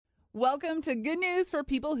Welcome to Good News for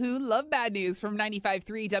People Who Love Bad News from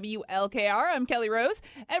 95.3 WLKR. I'm Kelly Rose.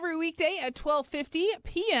 Every weekday at 12:50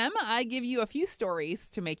 p.m., I give you a few stories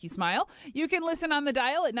to make you smile. You can listen on the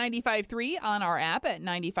dial at 95.3, on our app at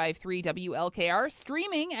 95.3 WLKR,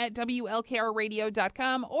 streaming at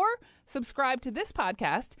WLKRradio.com, or subscribe to this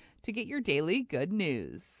podcast to get your daily good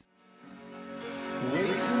news.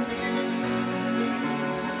 Wait for me.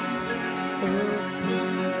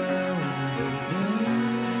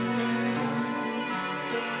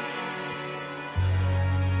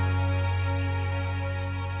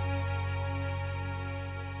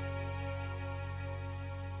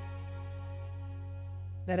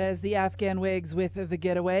 That is the Afghan Wigs with The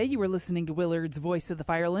Getaway. You were listening to Willard's Voice of the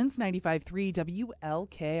Firelands, 95.3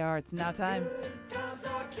 WLKR. It's now time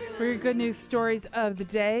for your good news stories of the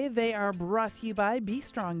day. They are brought to you by Be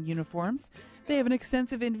Strong Uniforms. They have an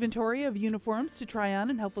extensive inventory of uniforms to try on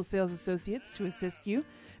and helpful sales associates to assist you.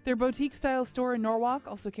 Their boutique-style store in Norwalk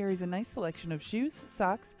also carries a nice selection of shoes,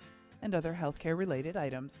 socks, and other healthcare-related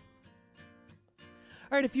items.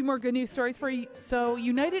 All right, a few more good news stories for you. So,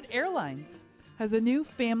 United Airlines has a new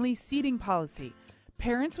family seating policy.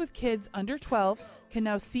 Parents with kids under 12 can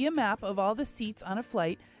now see a map of all the seats on a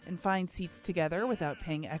flight and find seats together without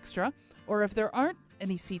paying extra. Or if there aren't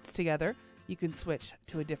any seats together, you can switch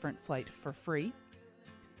to a different flight for free.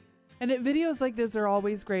 And videos like this are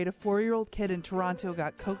always great. A 4-year-old kid in Toronto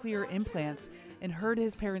got cochlear implants and heard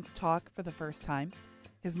his parents talk for the first time.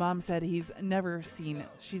 His mom said she's never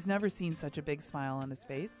seen such a big smile on his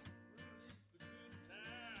face.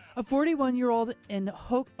 A 41-year-old in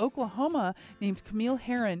Oklahoma named Camille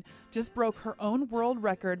Herron just broke her own world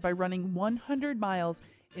record by running 100 miles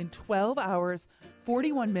in 12 hours,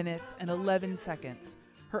 41 minutes, and 11 seconds.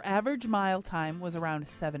 Her average mile time was around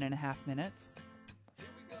 7.5 minutes.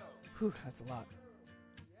 Whew, that's a lot.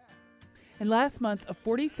 And last month, a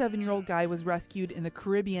 47-year-old guy was rescued in the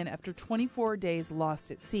Caribbean after 24 days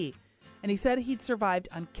lost at sea. And he said he'd survived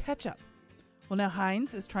on ketchup. Well, now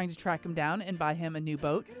Heinz is trying to track him down and buy him a new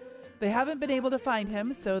boat. They haven't been able to find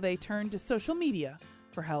him, so they turned to social media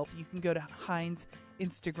for help. You can go to Heinz'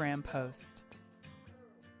 Instagram post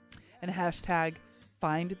and hashtag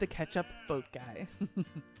find the ketchup boat guy. If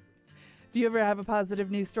you ever have a positive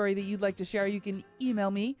news story that you'd like to share, you can email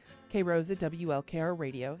me,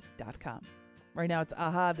 krose@WLKRradio.com. Right now it's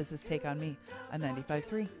AHA. This is Take On Me on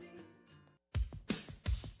 95.3.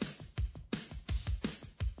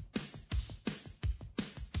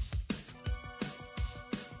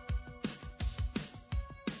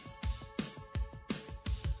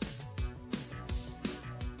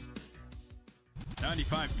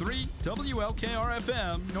 .3 WLKR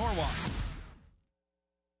FM, Norwalk.